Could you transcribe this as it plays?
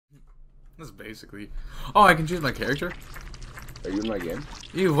That's basically. Oh, I can choose my character? Are you in my game?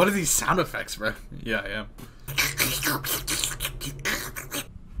 Ew, what are these sound effects, bro? Yeah, I am.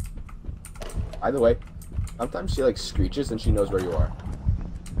 Either way, sometimes she like screeches and she knows where you are.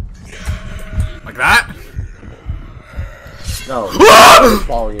 Like that? No, she's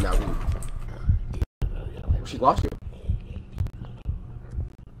following you now. She lost you.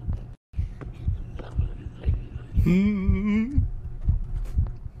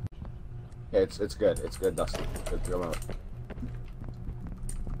 Yeah, it's good. It's good, Dusty. Good to come out.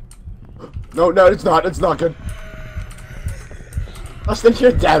 No, it's not. It's not good. Dustin,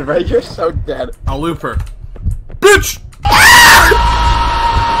 you're dead, right? You're so dead. I'll loop her. Bitch!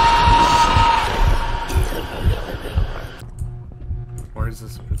 Where is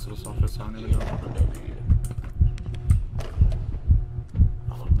this Pixel's office? I don't even know.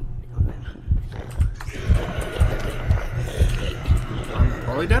 I'm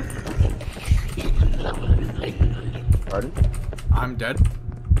probably dead. Pardon? I'm dead.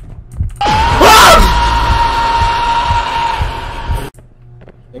 I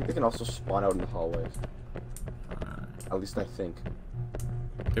think they can also spawn out in the hallways. At least I think.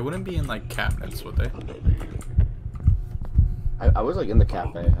 They wouldn't be in like cabinets, would they? I was like in the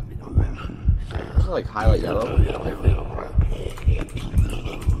cafe. Was it like highlight yellow?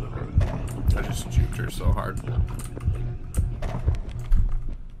 I just juked her so hard.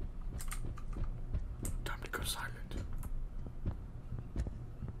 Time to go silent.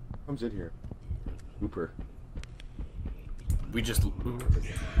 Comes in here. Hooper. We just go.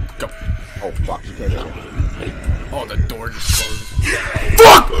 Oh fuck, she came in here. Oh, the door just closed.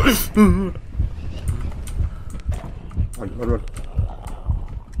 Fuck! Run.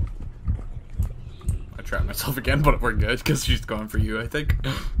 I trapped myself again, but we're good because she's going for you, I think.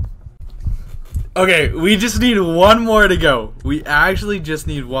 Okay, we just need one more to go. We actually just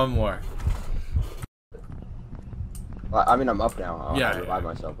need one more. I mean, I'm up now. Yeah, I'll revive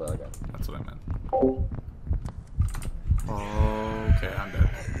myself, but okay. That's what I meant. Okay, I'm dead.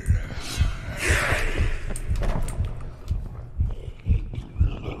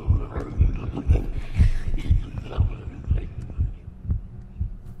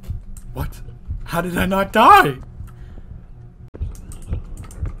 What? How did I not die?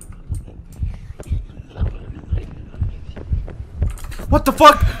 What the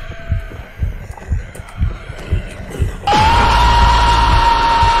fuck?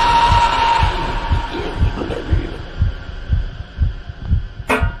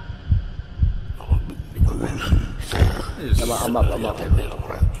 I'm up.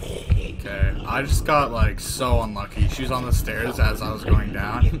 Okay, I just got like so unlucky. She was on the stairs as I was going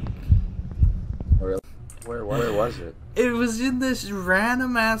down. Really? Where was it? It was in this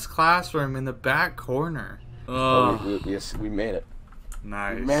random ass classroom in the back corner. Yes, we made it.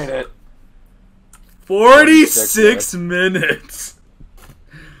 Nice. We made it. 46 minutes.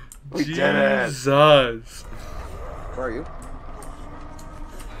 We did it. Jesus. Where are you?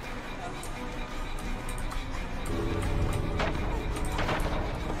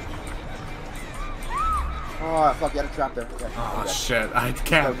 Oh fuck! You had a trap there. Okay. Oh shit! I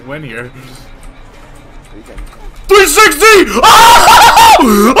can't win here. 360! Oh!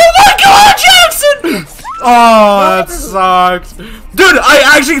 Oh my God, Jackson! Oh, that sucks, dude. I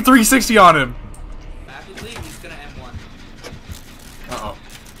actually 360 on him. After leave, he's gonna M1. Uh oh.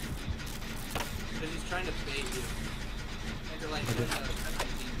 Because he's trying to bait you. And you're like,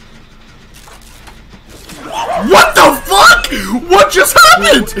 What the fuck? What just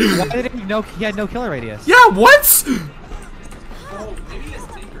happened? Why did he know he had no killer radius? Yeah, what? oh, maybe he has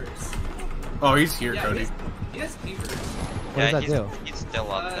Tinkers. Oh, he's here, Yeah, Cody. He has Tinkers. What does that do? He's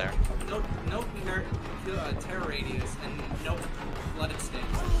still up there. No terror radius and no blooded snakes.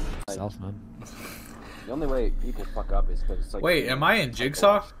 Self, man. The only way people fuck up is because it's like. Wait, am I in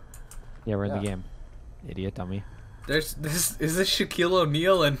Jigsaw? Yeah, we're in the game. Idiot dummy. Is this Shaquille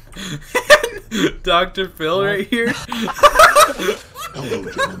O'Neal and Dr. Phil right here? Hello,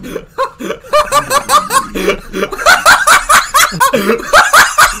 gentlemen.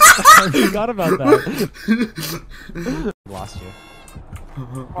 I forgot about that. Lost you.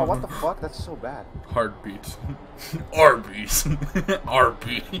 Oh, what the fuck? That's so bad. Heartbeat. Arby's.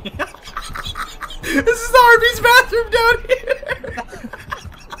 Arby. This is the Arby's bathroom down here.